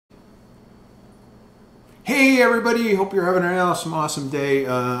Hey everybody, hope you're having an awesome day.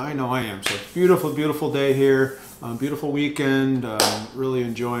 I know I am. So beautiful day here. Beautiful weekend. Really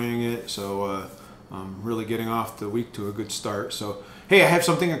enjoying it. So I'm really getting off the week to a good start. So hey, I have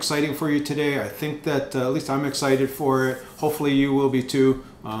something exciting for you today. I think that at least I'm excited for it. Hopefully you will be too.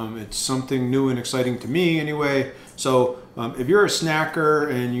 It's something new and exciting to me anyway. So if you're a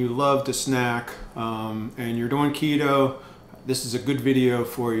snacker and you love to snack and you're doing keto, this is a good video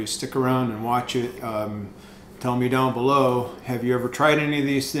for you. Stick around and watch it. Tell me down below, have you ever tried any of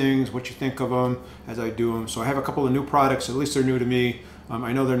these things? What you think of them as I do them. So I have a couple of new products, at least they're new to me.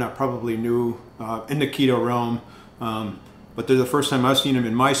 I know they're not probably new in the keto realm, but they're the first time I've seen them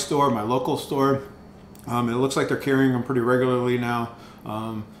in my store, my local store. It looks like they're carrying them pretty regularly now.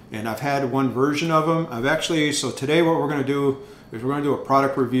 And I've had one version of them. So today what we're gonna do is we're gonna do a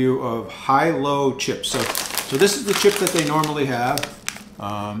product review of Hilo chips. So this is the chip that they normally have,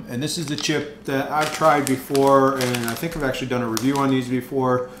 and this is the chip that I've tried before, and I think I've actually done a review on these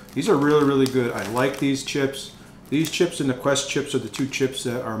before. These are really good. I like these chips. These chips and the Quest chips are the two chips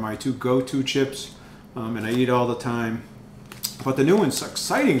that are my two go-to chips, and I eat all the time. But the new and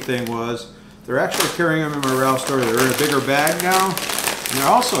exciting thing was they're actually carrying them in my Ralph store. They're in a bigger bag now, and they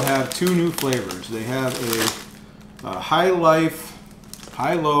also have two new flavors. They have a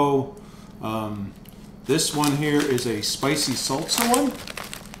Hilo. This one here is a spicy salsa one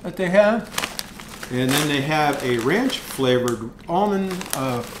that they have. And then they have a ranch flavored almond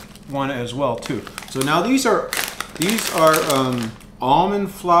one as well too. So now these are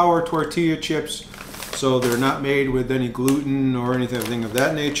almond flour tortilla chips. So they're not made with any gluten or anything of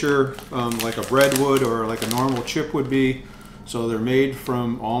that nature, like a bread would or like a normal chip would be. So they're made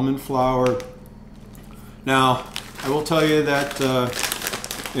from almond flour. Now, I will tell you that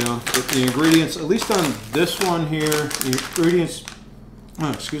you know, the ingredients, at least on this one here, the ingredients,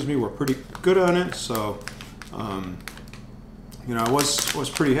 were pretty good on it. So, you know, I was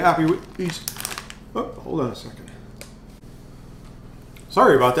pretty happy with these. Oh, hold on a second.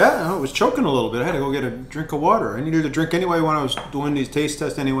 Sorry about that. I was choking a little bit. I had to go get a drink of water. I needed a drink anyway when I was doing these taste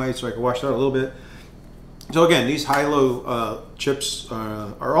tests anyway, so I could wash that a little bit. So again, these Hilo chips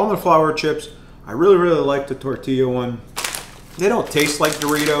are almond flour chips. I really like the tortilla one. They don't taste like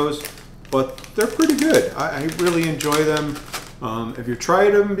Doritos, but they're pretty good. I really enjoy them. If you've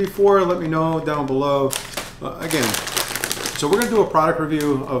tried them before, let me know down below. Again, so we're going to do a product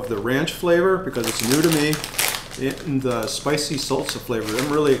review of the ranch flavor because it's new to me, and the spicy salsa flavor.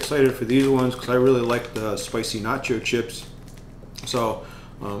 I'm really excited for these ones because I really like the spicy nacho chips. So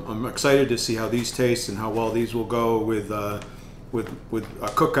I'm excited to see how these taste and how well these will go with a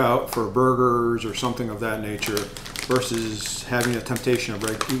cookout for burgers or something of that nature, versus having a temptation of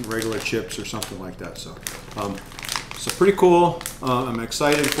eating regular chips or something like that. So, so pretty cool. I'm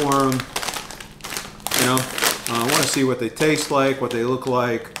excited for them. You know, I want to see what they taste like, what they look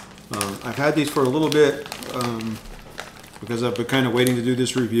like. I've had these for a little bit because I've been kind of waiting to do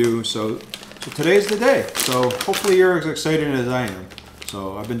this review. So today's the day. So hopefully you're as excited as I am.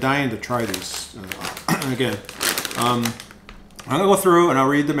 So I've been dying to try these again. I'm gonna go through and I'll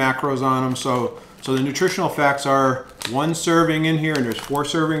read the macros on them. So the nutritional facts are 1 serving in here, and there's 4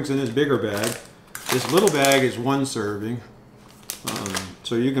 servings in this bigger bag. This little bag is 1 serving.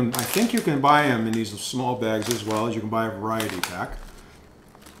 So you can, I think you can buy them in these small bags as well as you can buy a variety pack.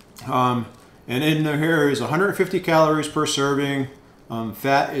 And in here is 150 calories per serving.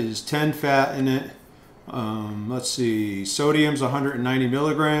 Fat is 10 fat in it. Let's see, sodium's 190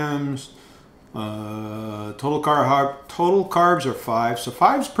 milligrams. Total carbs are 5, so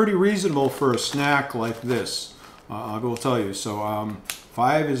 5 is pretty reasonable for a snack like this. I will tell you. So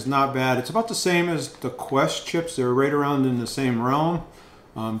 5 is not bad. It's about the same as the Quest chips. They're right around in the same realm.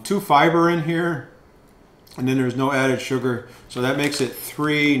 2 fiber in here, and then there's no added sugar, so that makes it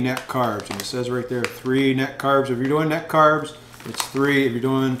 3 net carbs. And it says right there 3 net carbs. If you're doing net carbs, it's 3. If you're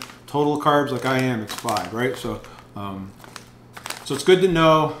doing total carbs like I am, it's 5. Right? So so it's good to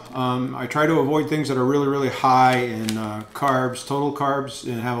know. I try to avoid things that are really high in carbs, total carbs,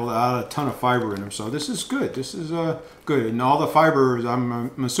 and have a ton of fiber in them. So this is good. This is good. And all the fibers,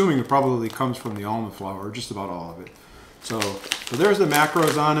 I'm assuming it probably comes from the almond flour, just about all of it. So there's the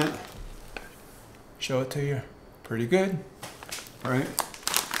macros on it. Show it to you. Pretty good. All right.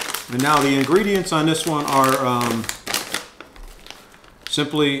 And now the ingredients on this one are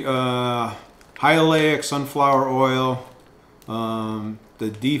simply hyoleic sunflower oil, the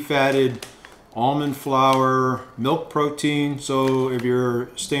defatted almond flour, milk protein. So if you're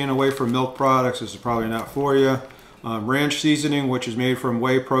staying away from milk products, this is probably not for you. Ranch seasoning, which is made from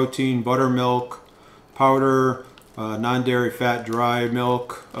whey protein, buttermilk powder, non-dairy fat dry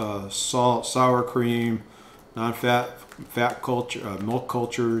milk, salt, sour cream, fat culture, milk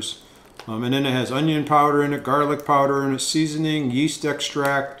cultures. And then it has onion powder in it, garlic powder in it, seasoning, yeast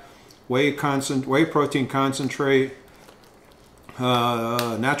extract, whey protein concentrate,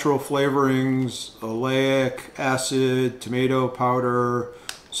 natural flavorings, oleic acid, tomato powder,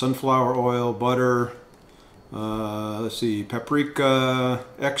 sunflower oil, butter, let's see, paprika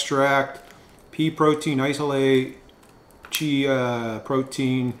extract, pea protein isolate, chia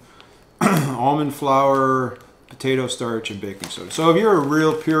protein, almond flour, potato starch, and baking soda. So if you're a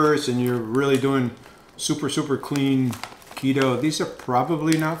real purist and you're really doing super clean keto, these are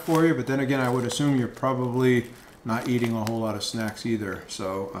probably not for you. But then again, I would assume you're probably not eating a whole lot of snacks either.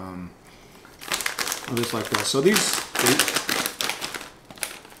 So just like that. So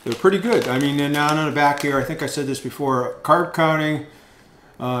they're pretty good. I mean, and down on the back here, I think I said this before, carb counting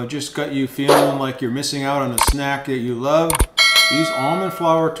just got you feeling like you're missing out on a snack that you love. These almond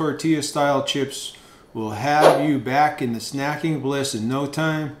flour tortilla style chips will have you back in the snacking bliss in no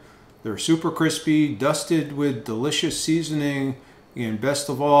time. They're super crispy, dusted with delicious seasoning, and best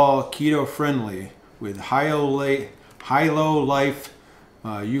of all, keto friendly. With Hilo Life,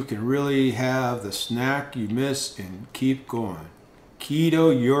 you can really have the snack you miss and keep going.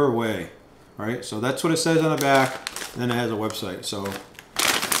 Keto your way. All right, so that's what it says on the back. And then it has a website. So,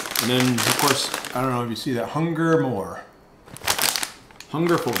 and then of course, I don't know if you see that, hunger for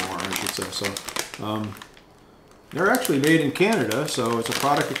more, I should say. So. They're actually made in Canada, so it's a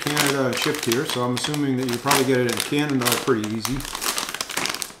product of Canada shipped here, so I'm assuming that you probably get it in Canada pretty easy,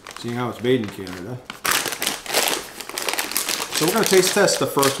 seeing how it's made in Canada. So we're going to taste test the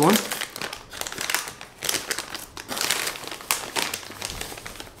first one.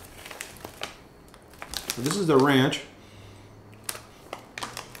 So this is the ranch.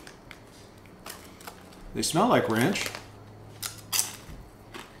 They smell like ranch.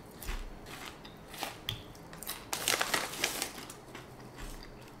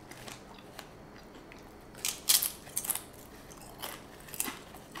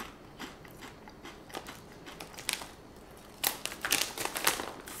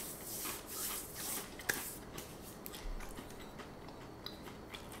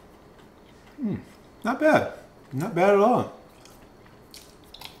 Not bad. Not bad at all.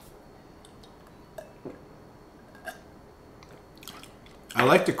 I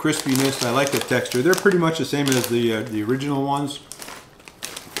like the crispiness. I like the texture. They're pretty much the same as the original ones,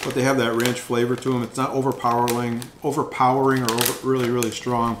 but they have that ranch flavor to them. It's not overpowering or really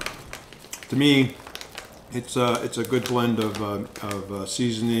strong. To me, it's a good blend of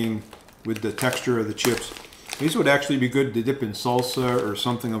seasoning with the texture of the chips. These would actually be good to dip in salsa or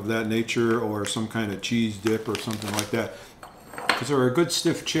something of that nature, or some kind of cheese dip or something like that, because they're a good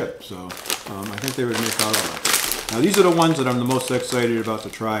stiff chip. So I think they would make out all right. Now these are the ones that I'm the most excited about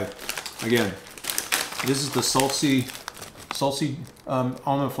to try. Again, this is the salty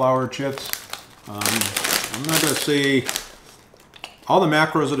almond flour chips. I'm not going to say all the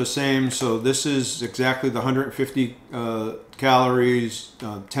macros are the same. So this is exactly the 150 calories,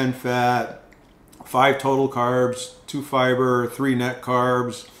 10 fat, 5 total carbs, 2 fiber, 3 net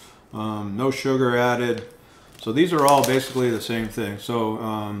carbs, no sugar added. So these are all basically the same thing. So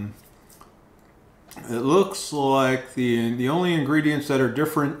it looks like the only ingredients that are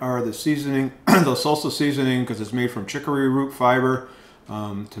different are the seasoning, the salsa seasoning, because it's made from chicory root fiber,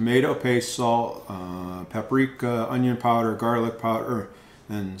 tomato paste, salt, paprika, onion powder, garlic powder,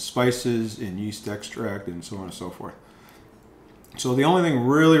 and spices and yeast extract, and so on and so forth. So the only thing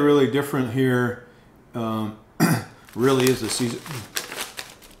really different here really is the season.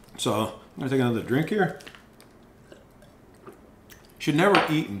 So I'm gonna take another drink here. Should never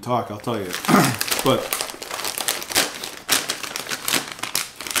eat and talk, I'll tell you. But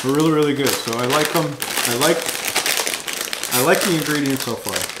they're really good. So I like them. I like the ingredients so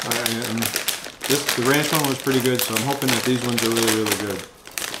far. The ranch one was pretty good, so I'm hoping that these ones are really good.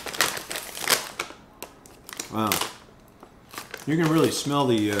 Wow. You can really smell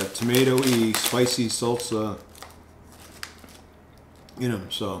the tomato-y, spicy salsa in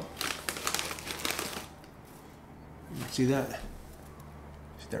them, so. See that?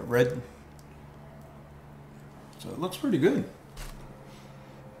 See that red? So it looks pretty good.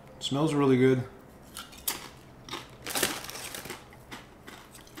 It smells really good.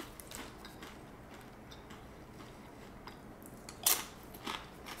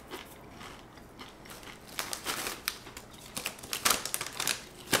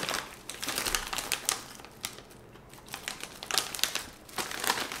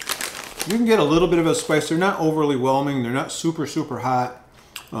 You can get a little bit of a spice. They're not overly whelming. They're not super hot,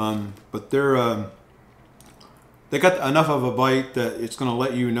 but they're they got enough of a bite that it's going to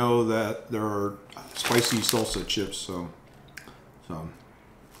let you know that there are spicy salsa chips. So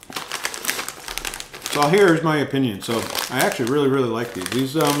here's my opinion. So I actually really like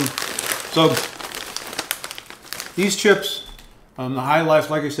these. These chips, the High Life,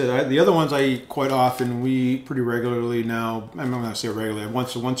 like I said, the other ones I eat quite often. We eat pretty regularly now. I'm not going to say regularly.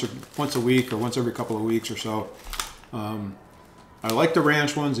 Once a week or once every couple of weeks or so. I like the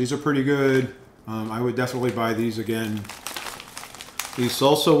ranch ones. These are pretty good. I would definitely buy these again. These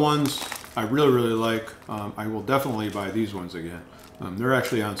salsa ones I really like. I will definitely buy these ones again. They're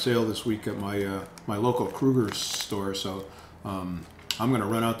actually on sale this week at my local Kruger's store, so I'm going to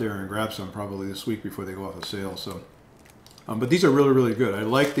run out there and grab some probably this week before they go off of sale. So, but these are really good. I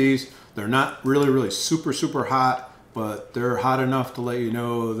like these. They're not really super hot, but they're hot enough to let you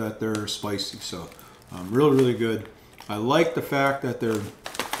know that they're spicy. So, really good. I like the fact that the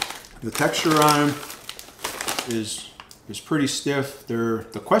texture on them is pretty stiff.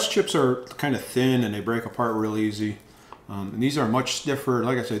 The Quest chips are kind of thin and they break apart real easy. And these are much stiffer.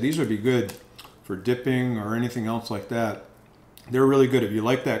 Like I said, these would be good for dipping or anything else like that. They're really good if you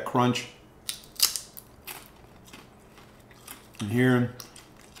like that crunch. And here,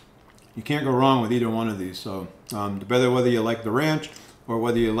 you can't go wrong with either one of these. So whether you like the ranch or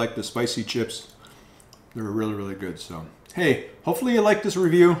whether you like the spicy chips, they're really good. So hey, hopefully you like this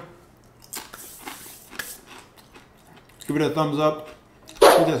review. Give it a thumbs up.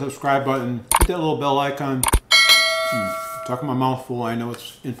 Hit that subscribe button. Hit that little bell icon. Talking my mouth full. I know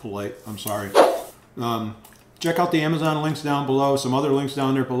it's impolite. I'm sorry. Check out the Amazon links down below. Some other links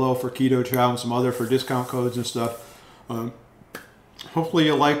down there below for Keto Chow and some other for discount codes and stuff. Hopefully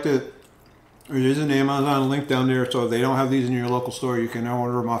you liked it. There is an Amazon link down there, so if they don't have these in your local store, you can now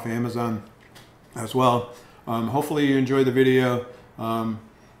order them off Amazon as well. Hopefully you enjoyed the video.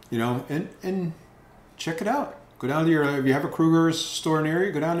 You know, and check it out. Go down to if you have a Kruger's store near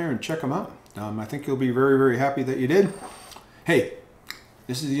you, go down there and check them out. I think you'll be very happy that you did. Hey,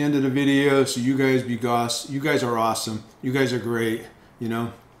 this is the end of the video, so you guys be goss. You guys are awesome. You guys are great. You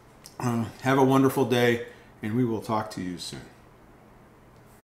know, have a wonderful day, and we will talk to you soon.